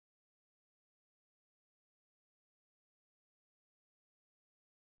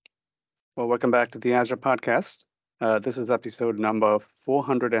Well, welcome back to the Azure Podcast. This is episode number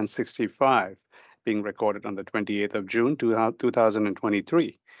 465, being recorded on the 28th of June,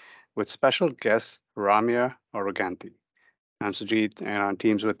 2023, with special guest Ramya Oruganti. I'm Sujit, and on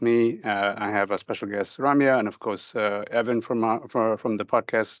Teams with me, I have a special guest, Ramya, and of course, Evan from the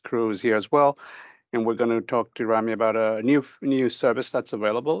podcast crew is here as well. And we're going to talk to Ramya about a new service that's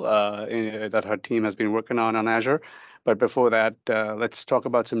available that her team has been working on Azure. But before that, let's talk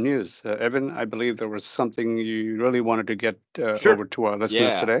about some news. Evan, I believe there was something you really wanted to get Sure. over to our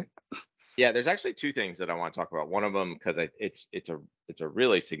listeners Yeah. today. Yeah. There's actually two things that I want to talk about. One of them because it's a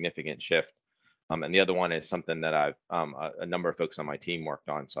really significant shift, and the other one is something that I've a number of folks on my team worked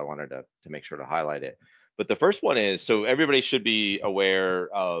on, so I wanted to make sure to highlight it. But the first one is, so everybody should be aware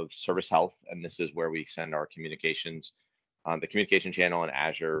of service health, and this is where we send our communications, the communication channel in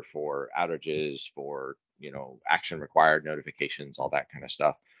Azure for outages, for action required notifications, all that kind of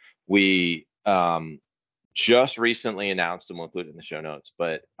stuff. We just recently announced, and we'll include it in the show notes,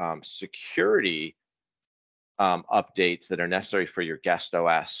 but security updates that are necessary for your guest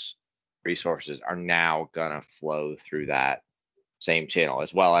OS resources are now gonna flow through that same channel,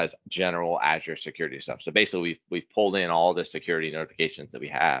 as well as general Azure security stuff. So basically, we've pulled in all the security notifications that we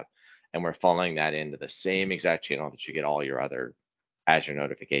have, and we're funneling that into the same exact channel that you get all your other Azure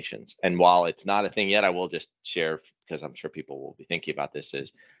notifications. And while it's not a thing yet, I will just share, because I'm sure people will be thinking about this,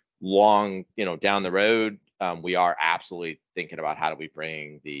 is long, down the road, we are absolutely thinking about how do we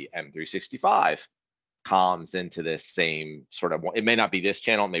bring the M365 comms into this same sort of, it may not be this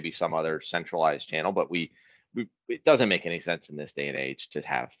channel, maybe some other centralized channel, but it doesn't make any sense in this day and age to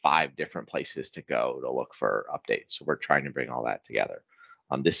have 5 different places to go to look for updates. So we're trying to bring all that together.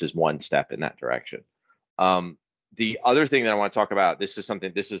 This is one step in that direction. The other thing that I want to talk about, this is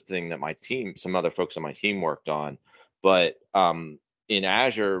the thing that my team, some other folks on my team worked on, but in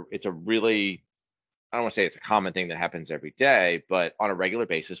Azure, it's a really, I don't want to say it's a common thing that happens every day, but on a regular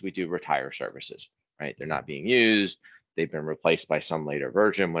basis, we do retire services, right? They're not being used. They've been replaced by some later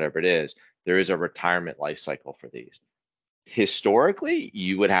version, whatever it is. There is a retirement life cycle for these. Historically,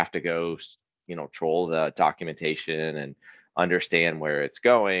 you would have to go, troll the documentation and understand where it's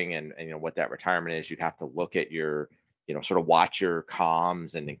going and what that retirement is. You'd have to look at your, sort of watch your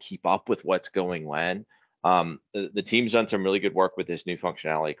comms and then keep up with what's going when. The team's done some really good work with this new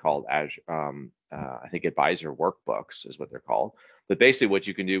functionality called Azure, I think Advisor Workbooks is what they're called. But basically what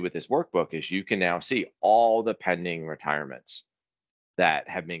you can do with this workbook is you can now see all the pending retirements that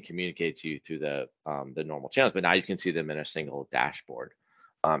have been communicated to you through the normal channels, but now you can see them in a single dashboard.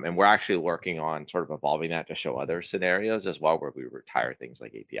 And we're actually working on sort of evolving that to show other scenarios as well, where we retire things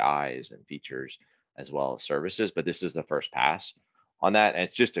like APIs and features as well as services. But this is the first pass on that. And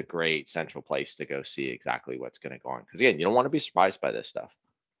it's just a great central place to go see exactly what's going to go on. Because again, you don't want to be surprised by this stuff.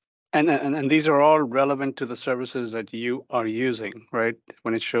 And these are all relevant to the services that you are using, right?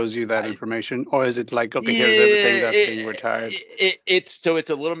 When it shows you that information, or is it like, okay, here's everything that's being retired? It's a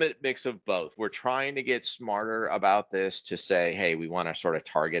little bit mix of both. We're trying to get smarter about this to say, hey, we want to sort of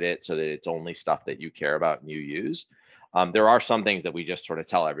target it so that it's only stuff that you care about and you use. There are some things that we just sort of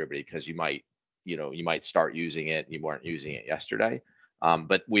tell everybody because you might start using it and you weren't using it yesterday.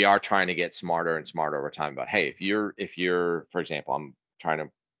 But we are trying to get smarter and smarter over time about, hey, if you're, for example, I'm trying to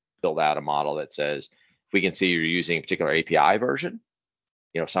build out a model that says, if we can see you're using a particular API version,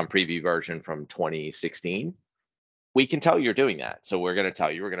 some preview version from 2016, we can tell you're doing that. So we're going to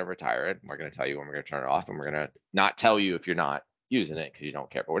tell you we're going to retire it. And we're going to tell you when we're going to turn it off, and we're going to not tell you if you're not using it because you don't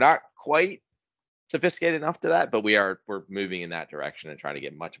care. But we're not quite sophisticated enough to that, but we're moving in that direction and trying to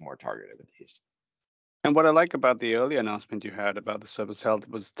get much more targeted with these. And what I like about the early announcement you had about the service health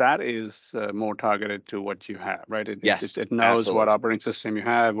was that is more targeted to what you have, right? It knows absolutely. what operating system you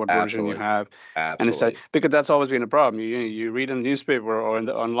have, what version you have, absolutely. And it's like, because that's always been a problem. You read in the newspaper or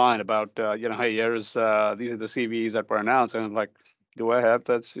online about hey, here's these are the CVEs that were announced, and I'm like, do I have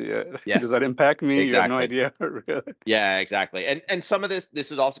that? Yes. Does that impact me? Exactly. You have no idea, really. Yeah, exactly. And some of this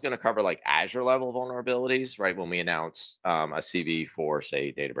is also going to cover like Azure level vulnerabilities, right? When we announce a CV for,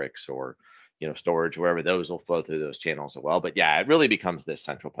 say, Databricks or storage, wherever, those will flow through those channels as well. But yeah, it really becomes this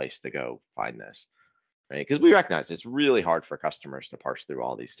central place to go find this, right? Because we recognize it's really hard for customers to parse through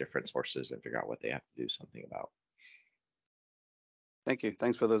all these different sources and figure out what they have to do something about. Thank you.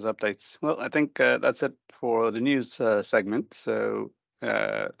 Thanks for those updates. Well, I think that's it for the news segment. So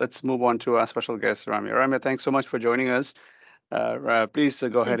let's move on to our special guest, Ramya. Ramya, thanks so much for joining us. Please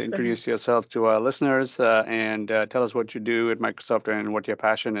go ahead and introduce yourself to our listeners and tell us what you do at Microsoft and what your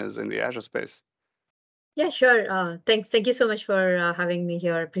passion is in the Azure space. Yeah, sure. Thanks. Thank you so much for having me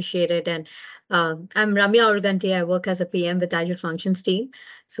here. Appreciate it. And I'm Ramya Oruganti. I work as a PM with Azure Functions team.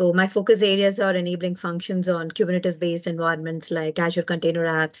 So my focus areas are enabling functions on Kubernetes-based environments like Azure Container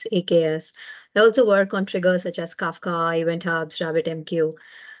Apps, AKS. I also work on triggers such as Kafka, Event Hubs, RabbitMQ.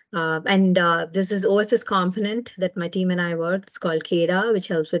 And this is OSS component that my team and I work. It's called KEDA, which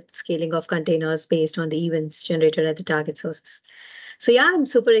helps with scaling of containers based on the events generated at the target sources. So yeah, I'm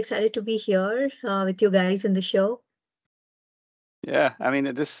super excited to be here with you guys in the show. Yeah, I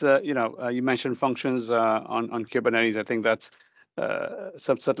mean, this, you mentioned functions on Kubernetes. I think that's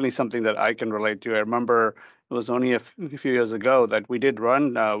certainly something that I can relate to. I remember it was only a few years ago that we did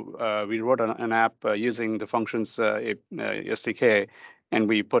run, we wrote an app using the functions SDK, and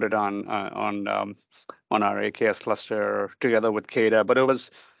we put it on our AKS cluster together with KEDA. But it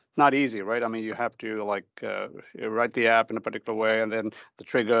was not easy, right? I mean, you have to you write the app in a particular way, and then the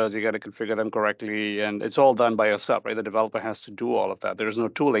triggers, you got to configure them correctly, and it's all done by yourself, right? The developer has to do all of that. There's no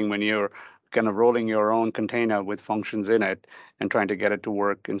tooling when you're kind of rolling your own container with functions in it and trying to get it to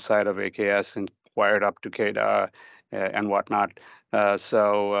work inside of AKS and wire it up to KEDA and whatnot.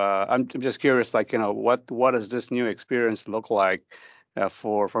 I'm just curious, what does this new experience look like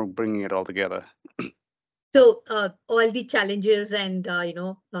for bringing it all together? So all the challenges and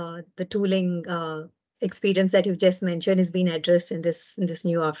the tooling experience that you've just mentioned is being addressed in this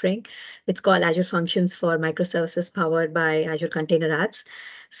new offering. It's called Azure Functions for Microservices powered by Azure Container Apps.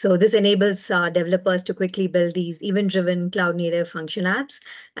 So this enables developers to quickly build these event-driven cloud-native function apps,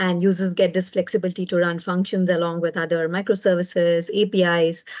 and users get this flexibility to run functions along with other microservices,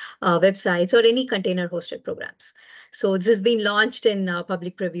 APIs, websites, or any container-hosted programs. So this has been launched in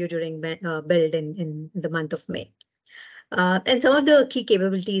public preview during build in the month of May. And some of the key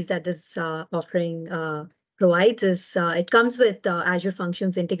capabilities that this offering provides is it comes with Azure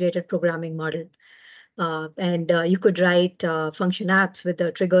Functions integrated programming model. And you could write function apps with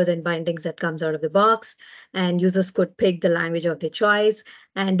the triggers and bindings that comes out of the box, and users could pick the language of their choice,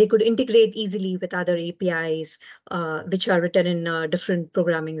 and they could integrate easily with other APIs, which are written in different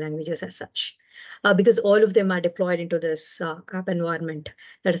programming languages as such. Because all of them are deployed into this app environment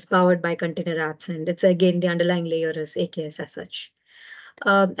that is powered by container apps. And it's again, the underlying layer is AKS as such.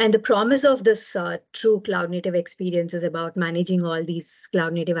 And the promise of this true cloud native experience is about managing all these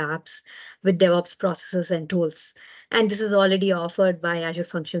cloud native apps with DevOps processes and tools. And this is already offered by Azure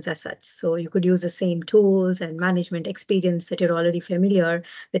Functions as such. So you could use the same tools and management experience that you're already familiar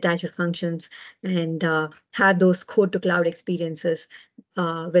with Azure Functions, and have those code to cloud experiences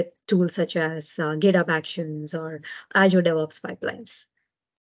with tools such as GitHub Actions or Azure DevOps pipelines.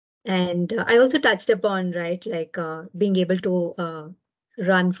 And I also touched upon, right, being able to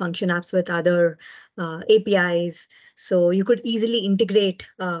run function apps with other APIs. So you could easily integrate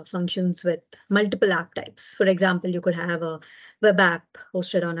functions with multiple app types. For example, you could have a web app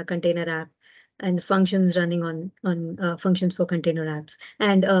hosted on a container app, and functions running on functions for container apps,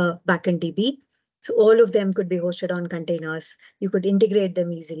 and a backend DB. So all of them could be hosted on containers. You could integrate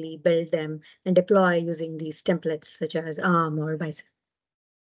them easily, build them, and deploy using these templates such as ARM or Bicep.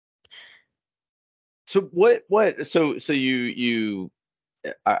 So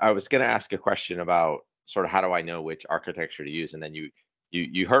I was going to ask a question about sort of how do I know which architecture to use, and then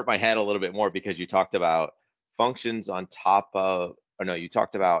you hurt my head a little bit more because you talked about functions on top of, or no, you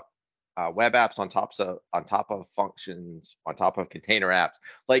talked about web apps on top of functions on top of container apps.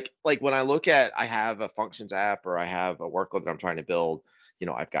 Like when I look at, I have a functions app or I have a workload that I'm trying to build,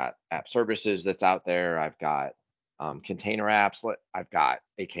 I've got app services that's out there, I've got container apps, I've got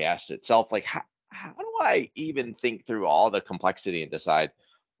AKS itself. Like how do I even think through all the complexity and decide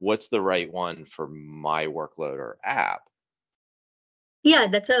what's the right one for my workload or app? Yeah,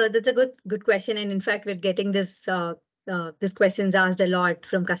 that's a good question, and in fact, we're getting this questions asked a lot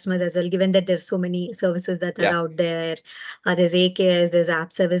from customers as well. Given that there's so many services that are Yeah. out there, there's AKS, there's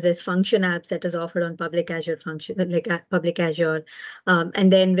app service, there's function apps that is offered on public Azure function, like public Azure,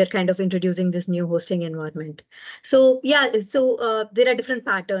 and then we're kind of introducing this new hosting environment. So yeah, there are different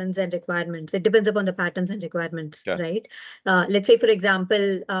patterns and requirements. It depends upon the patterns and requirements, Okay. right? Let's say, for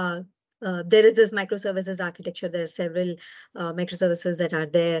example. There is this microservices architecture. There are several microservices that are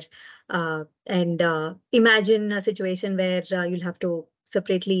there. And imagine a situation where you'll have to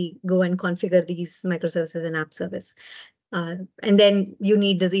separately go and configure these microservices and app service. And then you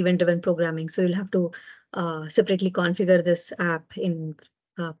need this event-driven programming. So you'll have to separately configure this app in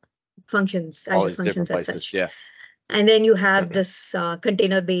functions, All Azure these different Functions as places. such. Yeah. And then you have this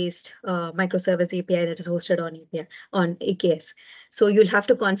container-based microservice API that is hosted on AKS. So you'll have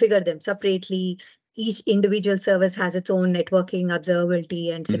to configure them separately, each individual service has its own networking,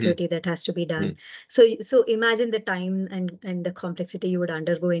 observability, and security that has to be done. So imagine the time and the complexity you would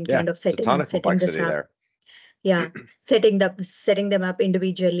undergo in Yeah, kind of it's a ton of setting this complexity up. there. Yeah, setting them up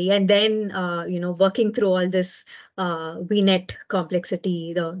individually, and then working through all this VNet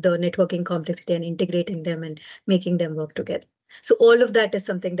complexity, the networking complexity, and integrating them and making them work together. So all of that is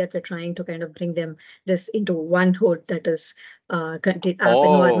something that we're trying to kind of bring them this into one hood, that is app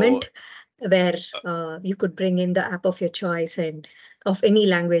environment, where you could bring in the app of your choice and of any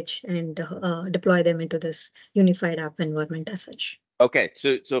language and deploy them into this unified app environment as such. Okay,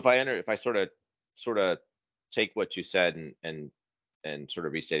 so if I sort of take what you said and sort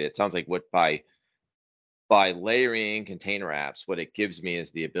of restate it, it sounds like what by layering container apps, what it gives me is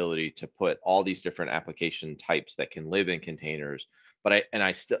the ability to put all these different application types that can live in containers, but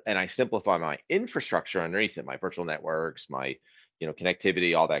I simplify my infrastructure underneath it, my virtual networks, my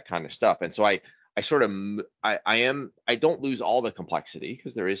connectivity, all that kind of stuff. And so I don't lose all the complexity,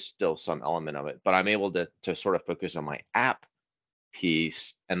 because there is still some element of it, but I'm able to sort of focus on my app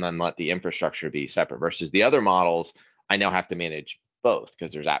piece and then let the infrastructure be separate, versus the other models I now have to manage both,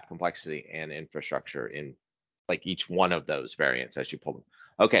 because there's app complexity and infrastructure in like each one of those variants as you pull them.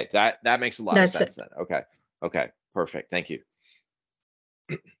 Okay, that makes a lot of sense then. Okay, perfect. Thank you.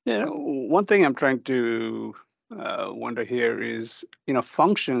 One thing I'm trying to wonder here is,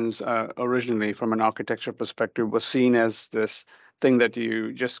 functions originally from an architecture perspective was seen as this thing that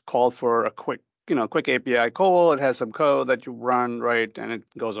you just call for a quick API call. It has some code that you run, right, and it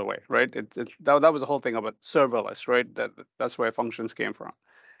goes away, right? That was the whole thing about serverless, right? That's where functions came from.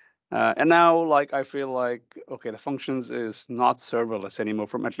 And now, like, I feel like, okay, the functions is not serverless anymore,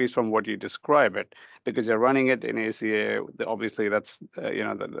 at least from what you describe it, because you're running it in ACA. Obviously, that's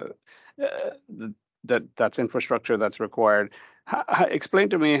that's infrastructure that's required. Explain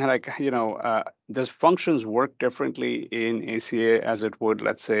to me, like, does functions work differently in ACA as it would,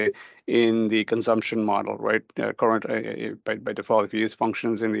 let's say, in the consumption model, right? By default, if you use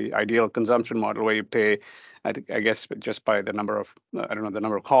functions in the ideal consumption model where you pay, I guess just by the number of, I don't know, the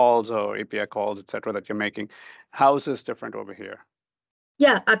number of calls or API calls, et cetera, that you're making. How is this different over here?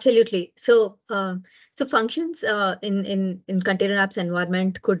 Yeah, absolutely. So functions in container apps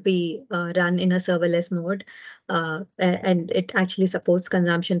environment could be run in a serverless mode, and it actually supports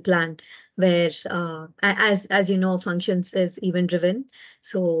consumption plan, where as you know, functions is event driven.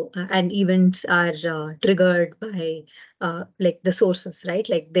 So and events are triggered by like the sources, right?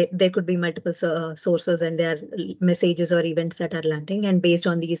 Like there could be multiple sources, and there are messages or events that are landing, and based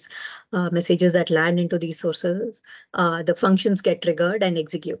on these messages that land into these sources, the functions get triggered and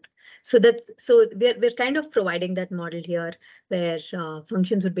execute. So we're kind of providing that model here, where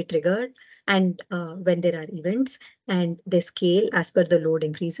functions would be triggered, and when there are events, and they scale as per the load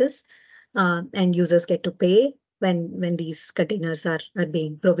increases, and users get to pay when these containers are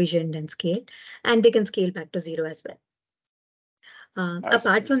being provisioned and scaled, and they can scale back to zero as well.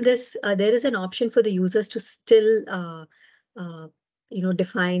 Apart from this, there is an option for the users to still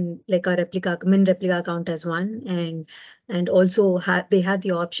define like a min replica count as one, and also they have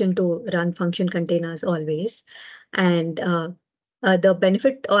the option to run function containers always. And the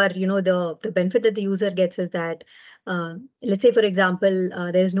benefit, or the benefit that the user gets is that, let's say, for example,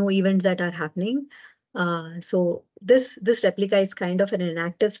 there's no events that are happening. So this replica is kind of an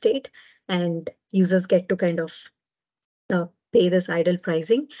inactive state, and users get to kind of pay this idle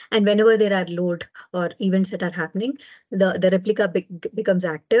pricing. And whenever there are load or events that are happening, the replica becomes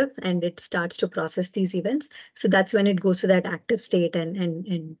active, and it starts to process these events. So that's when it goes to that active state,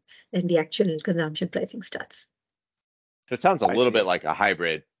 and the actual consumption pricing starts. So it sounds a little bit like a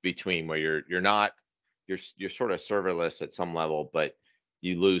hybrid between where you're sort of serverless at some level, but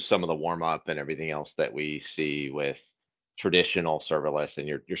you lose some of the warm up and everything else that we see with traditional serverless, and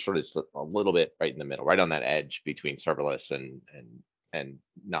you're sort of a little bit right in the middle, right on that edge between serverless and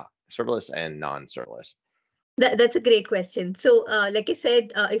not serverless and non-serverless. That's a great question. So, like I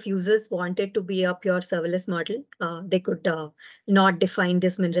said, if users wanted to be a pure serverless model, they could not define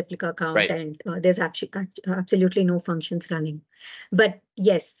this min replica count, right, and there's absolutely no functions running. But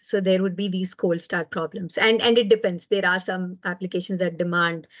yes, so there would be these cold start problems, and it depends. There are some applications that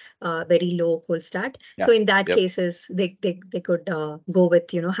demand very low cold start. Yeah. So in that cases, they could go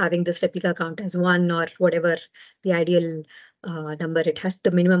with having this replica count as one, or whatever the ideal number it has, the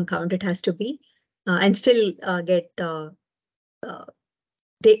minimum count it has to be. And still get the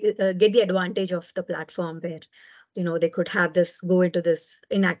advantage of the platform, where they could have this go into this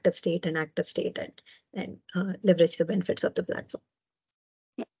inactive state and active state, and leverage the benefits of the platform.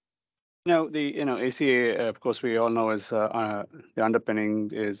 ACA, of course, we all know is the underpinning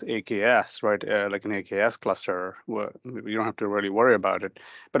is AKS, right? Like an AKS cluster, you don't have to really worry about it.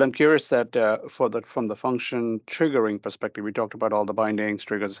 But I'm curious that from the function triggering perspective, we talked about all the bindings,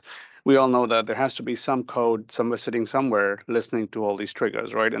 triggers. We all know that there has to be some code somewhere sitting somewhere listening to all these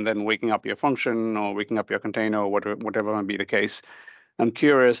triggers, right? And then waking up your function or waking up your container or whatever might be the case. I'm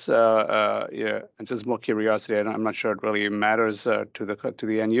curious, yeah, and this is more curiosity, and I'm not sure it really matters to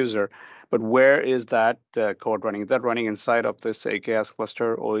the end user, but where is that code running? Is that running inside of this AKS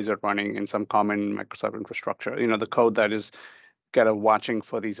cluster, or is it running in some common Microsoft infrastructure? The code that is kind of watching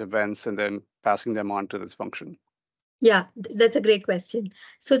for these events and then passing them on to this function. Yeah, that's a great question.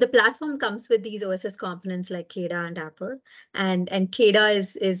 So the platform comes with these OSS components like KEDA and Dapr, and KEDA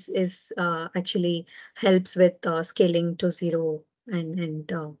is actually helps with scaling to zero and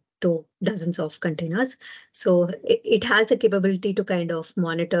to dozens of containers. So it has the capability to kind of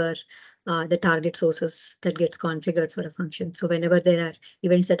monitor the target sources that gets configured for a function. So whenever there are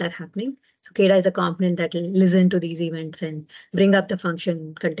events that are happening, so KEDA is a component that will listen to these events and bring up the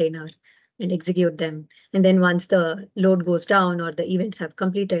function container and execute them. And then once the load goes down or the events have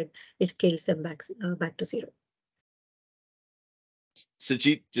completed, it scales them back to zero.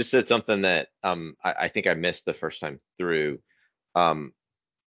 Sujit just said something that I think I missed the first time through.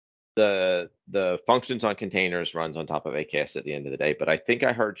 The functions on containers runs on top of AKS at the end of the day, but I think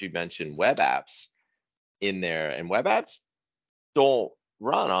I heard you mention web apps in there, and web apps don't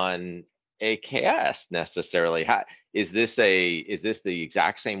run on AKS necessarily. Is this the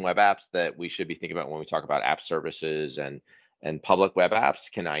exact same web apps that we should be thinking about when we talk about app services and public web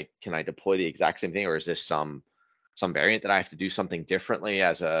apps? Can I deploy the exact same thing, or is this some variant that I have to do something differently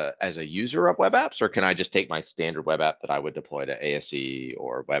as a user of web apps, or can I just take my standard web app that I would deploy to ASE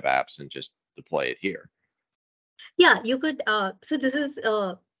or web apps and just deploy it here? Yeah, you could. So this is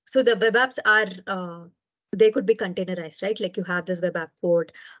so the web apps are they could be containerized, right? Like you have this web app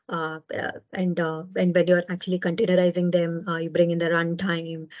code, and when you're actually containerizing them, you bring in the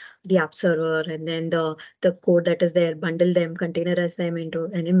runtime, the app server, and then the code that is there, bundle them, containerize them into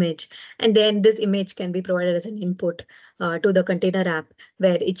an image, and then this image can be provided as an input to the container app,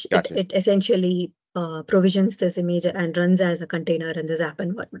 where Gotcha. it essentially provisions this image and runs as a container in this app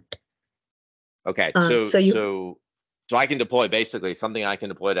environment. Okay, so I can deploy basically something I can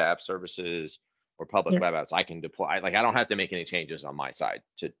deploy to app services or public web apps. I can deploy, like I don't have to make any changes on my side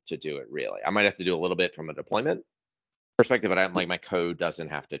to do it really. I might have to do a little bit from a deployment perspective, but I'm like my code doesn't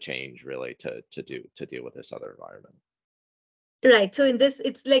have to change really to deal with this other environment. Right. So in this,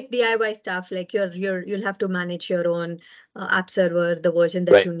 it's like DIY stuff. Like you'll have to manage your own app server, the version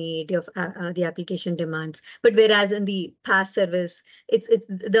that you need, the application demands. But whereas in the PaaS service, it's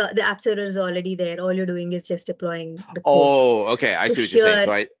the app server is already there. All you're doing is just deploying the code. Oh, okay. I see what you're saying.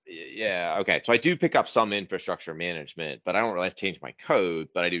 So okay. So I do pick up some infrastructure management, but I don't really have to change my code,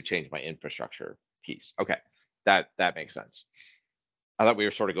 but I do change my infrastructure piece. Okay, that makes sense. I thought we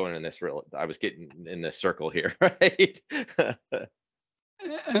were sort of going in this I was getting in this circle here, right?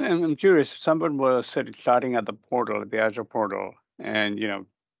 I'm curious, if someone was starting at the portal, the Azure portal, and you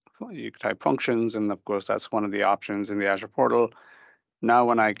type functions, and of course that's one of the options in the Azure portal. Now,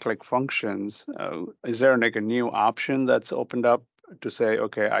 when I click functions, is there like a new option that's opened up to say,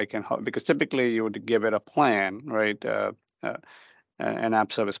 okay, I can, because typically you would give it a plan, right? An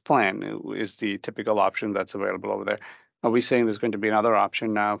app service plan is the typical option that's available over there. Are we saying there's going to be another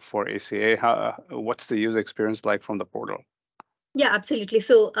option now for ACA? What's the user experience like from the portal? Yeah, absolutely.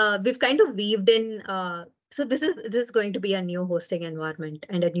 So we've kind of weaved in. So this is going to be a new hosting environment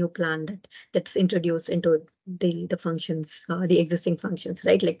and a new plan that's introduced into the functions, the existing functions,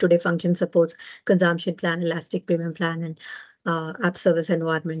 right? Like today, function supports consumption plan, elastic premium plan, and app service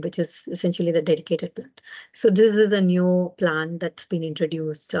environment, which is essentially the dedicated plan. So this is a new plan that's been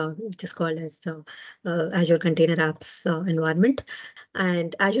introduced, which is called as Azure Container Apps environment.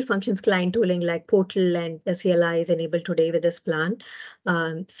 And Azure Functions client tooling like Portal and CLI is enabled today with this plan.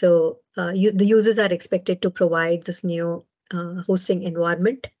 So the users are expected to provide this new hosting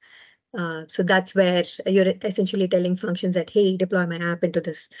environment. So that's where you're essentially telling functions that, hey, deploy my app into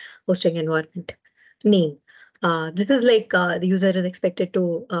this hosting environment name. This is like the user is expected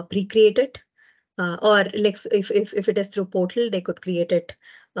to pre-create it, or like if it is through Portal, they could create it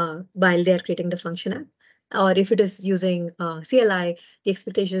while they are creating the function app. Or if it is using CLI, the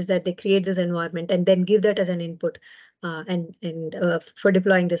expectation is that they create this environment and then give that as an input and for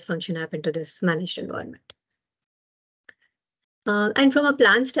deploying this function app into this managed environment. And from a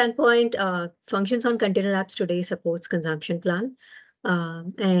plan standpoint, functions on container apps today supports consumption plan,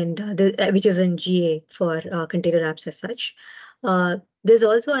 and which is in GA for container apps as such. There's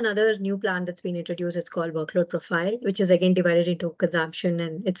also another new plan that's been introduced. It's called Workload Profile, which is again divided into consumption,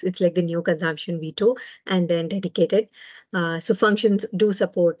 and it's like the new consumption V2 and then dedicated. So functions do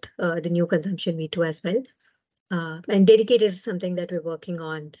support the new consumption V2 as well. And dedicated is something that we're working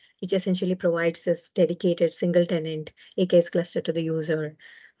on, which essentially provides this dedicated single tenant AKS cluster to the user,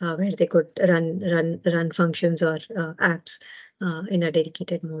 where they could run functions or apps in a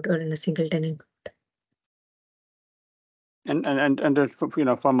dedicated mode or in a single tenant.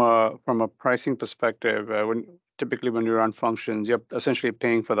 And from a pricing perspective, when you run functions, you're essentially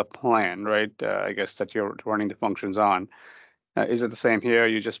paying for the plan, right? I guess that you're running the functions on. Is it the same here?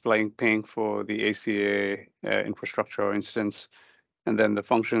 You're just paying for the ACA infrastructure instance, and then the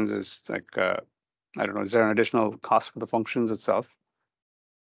functions is like, I don't know, is there an additional cost for the functions itself?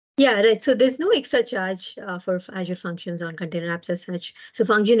 Yeah, right. So there's no extra charge for Azure Functions on container apps as such. So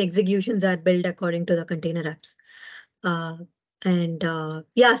function executions are built according to the container apps.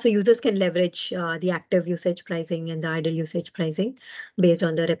 Yeah, so users can leverage the active usage pricing and the idle usage pricing based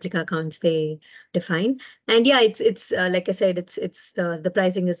on the replica accounts they define. And yeah, it's like I said, it's the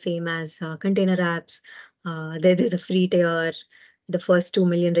pricing is same as container apps. There's a free tier. The first 2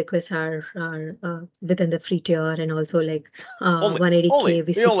 million requests are within the free tier, and also like 180K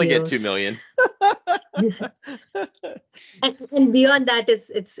we only get 2 vCPUs. million. And beyond that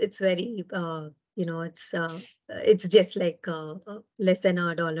it's very it's just like less than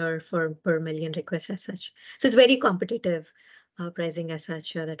 $1 per million requests as such. So it's very competitive pricing as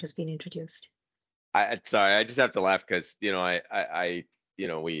such that has been introduced. Sorry, I just have to laugh because I've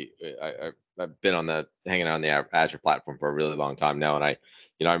been hanging out on the Azure platform for a really long time now, and I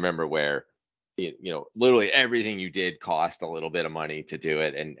remember where literally everything you did cost a little bit of money to do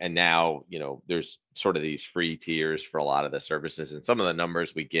it, and now there's sort of these free tiers for a lot of the services, and some of the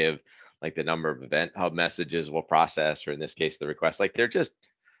numbers we give, like the number of Event Hub messages we'll process, or in this case the requests, like they're just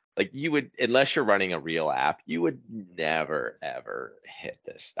like, you would, unless you're running a real app, you would never ever hit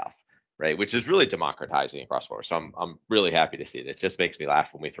this stuff, right? Which is really democratizing across board. So I'm really happy to see it. It just makes me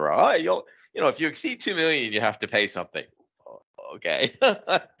laugh when we throw, oh, if you exceed 2 million, you have to pay something. Okay.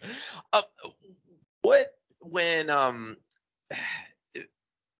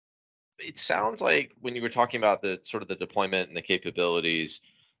 It sounds like when you were talking about the sort of the deployment and the capabilities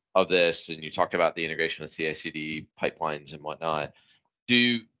of this, and you talked about the integration with CI/CD pipelines and whatnot,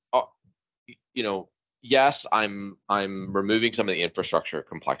 yes, I'm removing some of the infrastructure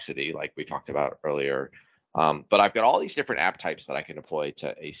complexity like we talked about earlier, but I've got all these different app types that I can deploy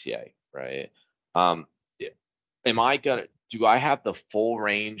to ACA, right? Do I have the full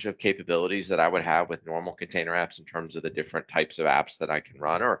range of capabilities that I would have with normal container apps in terms of the different types of apps that I can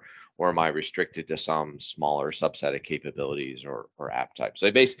run, or am I restricted to some smaller subset of capabilities or app types? So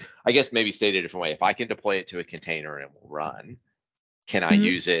I guess maybe stated a different way, if I can deploy it to a container and it will run, can I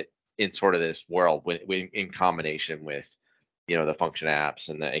use it in sort of this world in combination with the function apps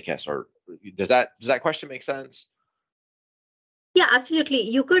and the AKS? Or does that question make sense? Yeah, absolutely.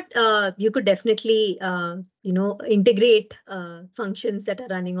 You could definitely integrate functions that are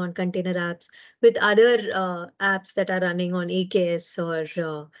running on container apps with other apps that are running on AKS or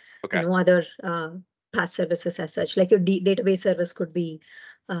other PaaS services as such. Like your database service could be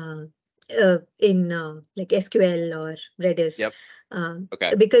in like SQL or Redis. Yep.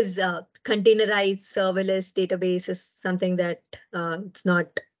 Because containerized serverless database is something that it's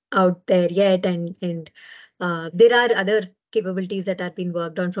not out there yet, and there are other capabilities that are being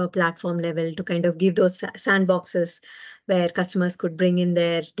worked on from a platform level to kind of give those sandboxes where customers could bring in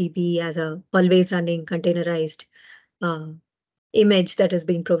their DB as a always running containerized image that is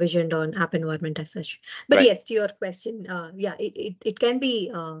being provisioned on app environment as such. But right. Yes, to your question, it can be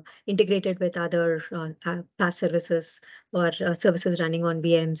integrated with other PaaS services or services running on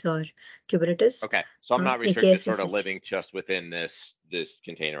VMs or Kubernetes. Okay, so I'm not restricted sort of living just within this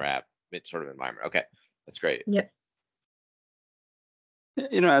container app sort of environment. Okay, that's great. Yep.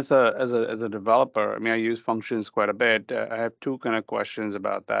 As a developer, I mean, I use functions quite a bit. I have two kind of questions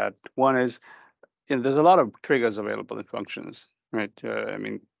about that. One is, there's a lot of triggers available in functions, right? I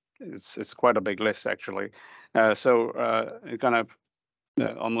mean, it's quite a big list actually. It kind of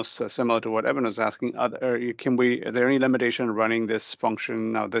almost similar to what Evan was asking. Are there any limitation running this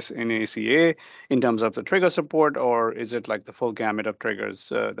function now, this in ACA, in terms of the trigger support, or is it like the full gamut of triggers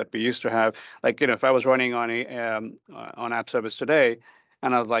that we used to have? Like, if I was running on app service today,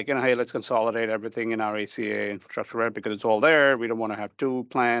 and I was like, hey, let's consolidate everything in our ACA infrastructure, right? Because it's all there. We don't want to have two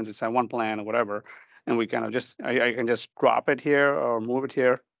plans. It's one plan or whatever. And we kind of I can just drop it here or move it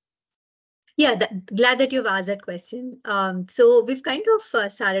here. Yeah, glad that you've asked that question. So we've kind of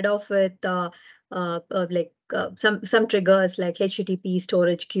started off with like some triggers like HTTP,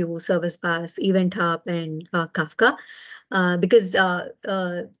 storage queue, service bus, event hub, and Kafka. Because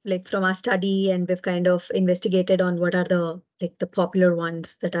like from our study, and we've kind of investigated on what are the popular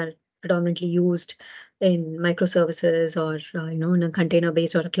ones that are predominantly used in microservices or in a container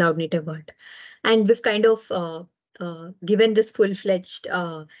based or a cloud native world, and we've kind of given this full-fledged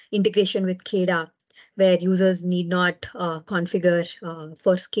integration with KEDA, where users need not configure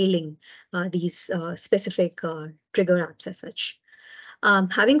for scaling these specific trigger apps as such.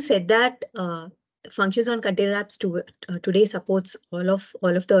 Having said that, Functions on Container Apps today supports all of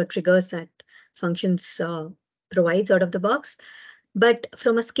the triggers that Functions provides out of the box. But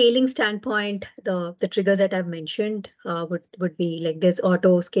from a scaling standpoint, the triggers that I've mentioned would be like there's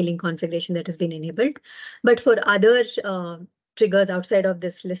auto scaling configuration that has been enabled. But for other triggers outside of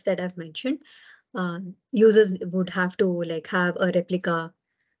this list that I've mentioned, users would have to like have a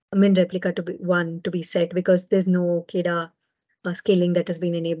min replica to be set, because there's no KEDA scaling that has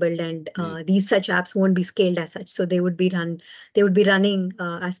been enabled, and these such apps won't be scaled as such. So they would be running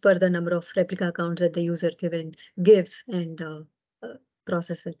as per the number of replica accounts that the user gives, and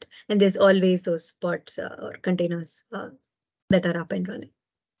process it. And there's always those pods or containers that are up and running.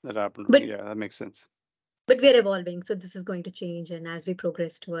 But Yeah, that makes sense. But we're evolving, so this is going to change. And as we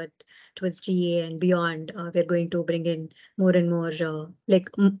progress towards GA and beyond, we're going to bring in more and more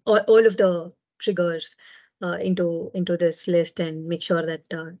all of the triggers into this list, and make sure that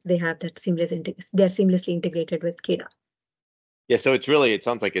they have that they're seamlessly integrated with KEDA. Yeah, so it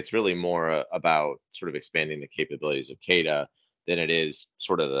sounds like it's really more about sort of expanding the capabilities of KEDA than it is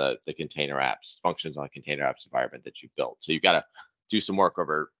sort of the container apps, functions on container apps environment that you've built. So you've got to do some work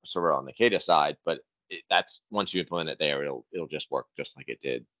over on the KEDA side, but that's once you implement it there, it'll just work just like it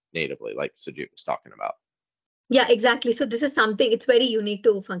did natively, like Sujit was talking about. Yeah, exactly. So this is something, it's very unique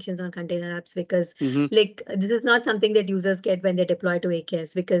to Functions on Container Apps, because like this is not something that users get when they deploy to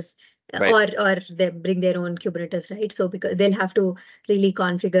AKS, because Right. or they bring their own Kubernetes, right? So because they'll have to really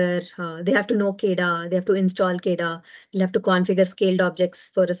configure, they have to know KEDA, they have to install KEDA, they'll have to configure scaled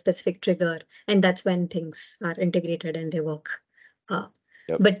objects for a specific trigger, and that's when things are integrated and they work.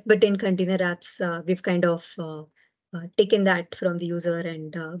 Yep. But in Container Apps, we've kind of taken that from the user,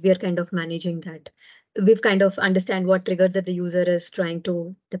 and we are kind of managing that. We've kind of understand what trigger that the user is trying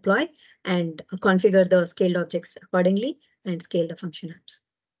to deploy, and configure the scaled objects accordingly, and scale the function apps.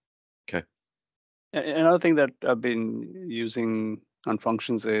 Okay. Another thing that I've been using on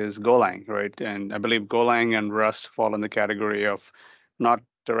Functions is Golang, right? And I believe Golang and Rust fall in the category of not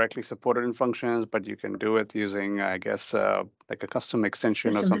directly supported in Functions, but you can do it using, I guess, like a custom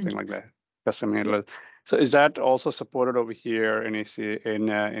extension or something like that, custom handler. Yeah. So is that also supported over here in in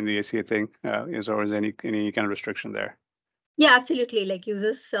the ACA thing? Or is any kind of restriction there? Yeah, absolutely. Like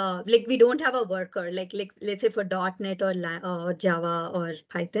users, like we don't have a worker, like let's say for .NET or Java or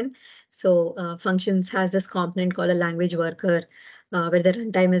Python. So Functions has this component called a language worker, where the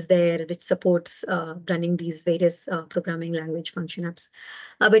runtime is there, which supports running these various programming language function apps.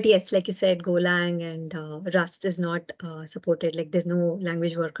 But yes, like you said, Golang and Rust is not supported. Like there's no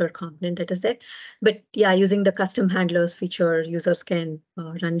language worker component that is there. But yeah, using the custom handlers feature, users can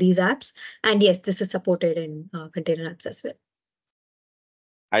run these apps. And yes, this is supported in container apps as well.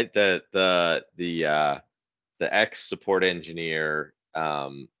 The ex support engineer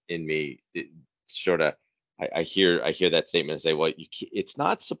in me I hear that statement and say, well, it's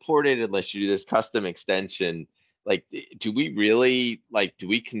not supported unless you do this custom extension. Like, do we really do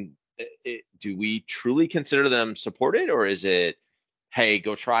we truly consider them supported, or is it, hey,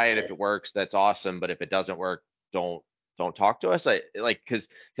 go try it, if it works, that's awesome, but if it doesn't work, don't talk to us? Because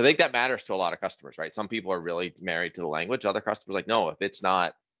I think that matters to a lot of customers, right? Some people are really married to the language. Other customers like, no, if it's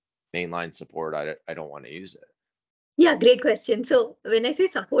not mainline support, I don't want to use it. Yeah, great question. So when I say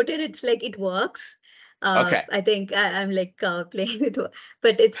supported, it's like it works. Okay. I think I'm like playing with,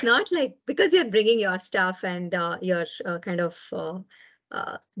 but it's not like, because you're bringing your stuff and you're kind of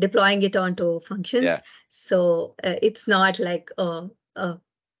deploying it onto Functions. Yeah. So it's not like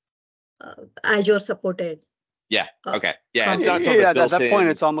Azure supported. Yeah. Okay. Yeah. It's not not sort of at built that point,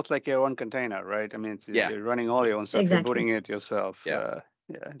 in. it's almost like your own container, right? I mean, you're running all your own stuff. Exactly. You're booting it yourself. Yeah.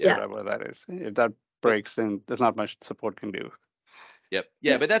 Whatever that is. If that breaks, then there's not much support can do. Yep.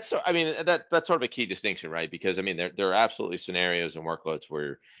 Yeah, but that's sort of a key distinction, right? Because I mean, there are absolutely scenarios and workloads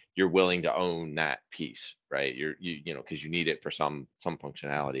where you're willing to own that piece, right? Because you need it for some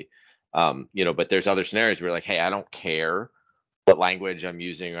functionality. But there's other scenarios where like, hey, I don't care what language I'm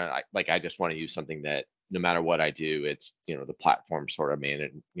using. I just want to use something that no matter what I do, it's the platform sort of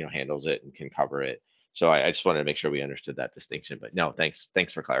handles it and can cover it. So I just wanted to make sure we understood that distinction. But no, thanks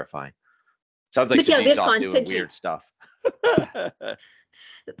for clarifying. Sounds like But yeah, Sujit's we're off doing constantly, weird stuff.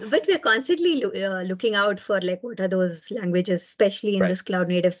 but we're constantly looking out for like what are those languages, especially in Right. this cloud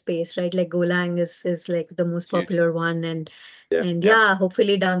native space, right? Like Golang is like the most Huge. popular one, and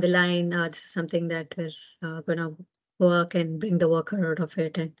hopefully down the line, this is something that we're gonna work and bring the worker out of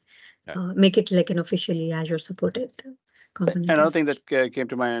it and make it like an officially Azure supported component. Another thing that came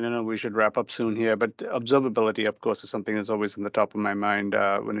to mind, I know we should wrap up soon here, but observability, of course, is something that's always in the top of my mind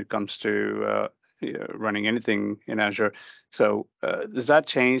when it comes to running anything in Azure. So does that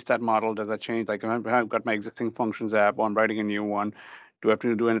change that model? Does that change? Like, I've got my existing functions app, I'm writing a new one. Do I have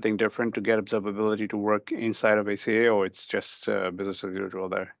to do anything different to get observability to work inside of ACA, or it's just business as usual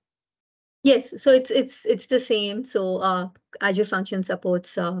there? Yes, so it's the same. So Azure Function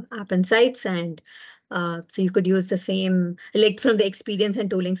supports app insights, and so you could use the same, like from the experience and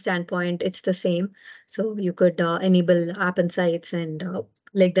tooling standpoint, it's the same. So you could enable app insights and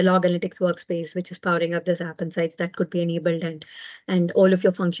like the log analytics workspace, which is powering up this app insights, that could be enabled, and all of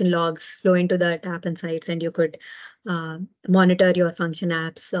your function logs flow into that app insights, and you could monitor your function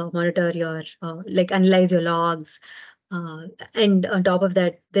apps, monitor your like analyze your logs. And on top of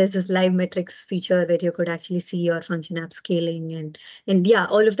that, there's this live metrics feature where you could actually see your function app scaling, and yeah,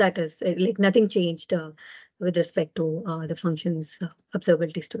 all of that is like nothing changed with respect to the functions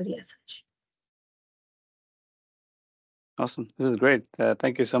observability story as such. Awesome. This is great.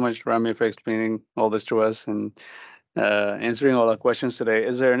 Thank you so much, Ramya, for explaining all this to us and answering all our questions today.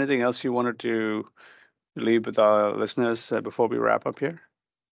 Is there anything else you wanted to leave with our listeners before we wrap up here?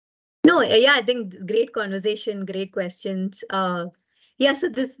 No, yeah, I think great conversation, great questions. Yeah, so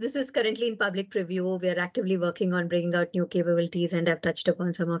this is currently in public preview. We are actively working on bringing out new capabilities, and I've touched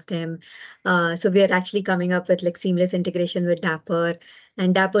upon some of them. So we are actually coming up with like seamless integration with Dapr,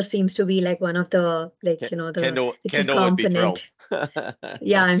 and Dapr seems to be like one of the like the key Kendall would be thrilled. component.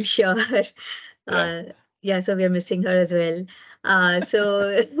 Yeah, I'm sure. Yeah, so we are missing her as well.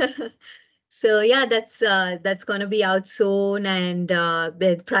 So so yeah, that's gonna be out soon, and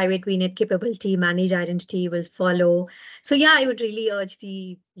with private VNet capability, managed identity will follow. So yeah, I would really urge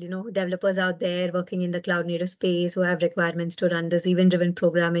the developers out there working in the cloud native space who have requirements to run this event-driven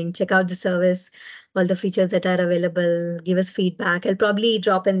programming. Check out the service, all the features that are available. Give us feedback. I'll probably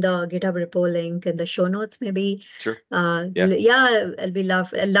drop in the GitHub repo link in the show notes, maybe. Sure. Yeah, I'd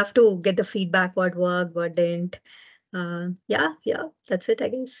love to get the feedback. What worked, what didn't. Yeah, that's it, I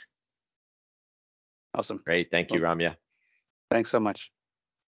guess. Awesome. Great. Thank you, Ramya. Thanks so much.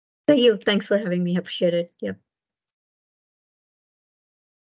 Thank you. Thanks for having me. Appreciate it. Yep.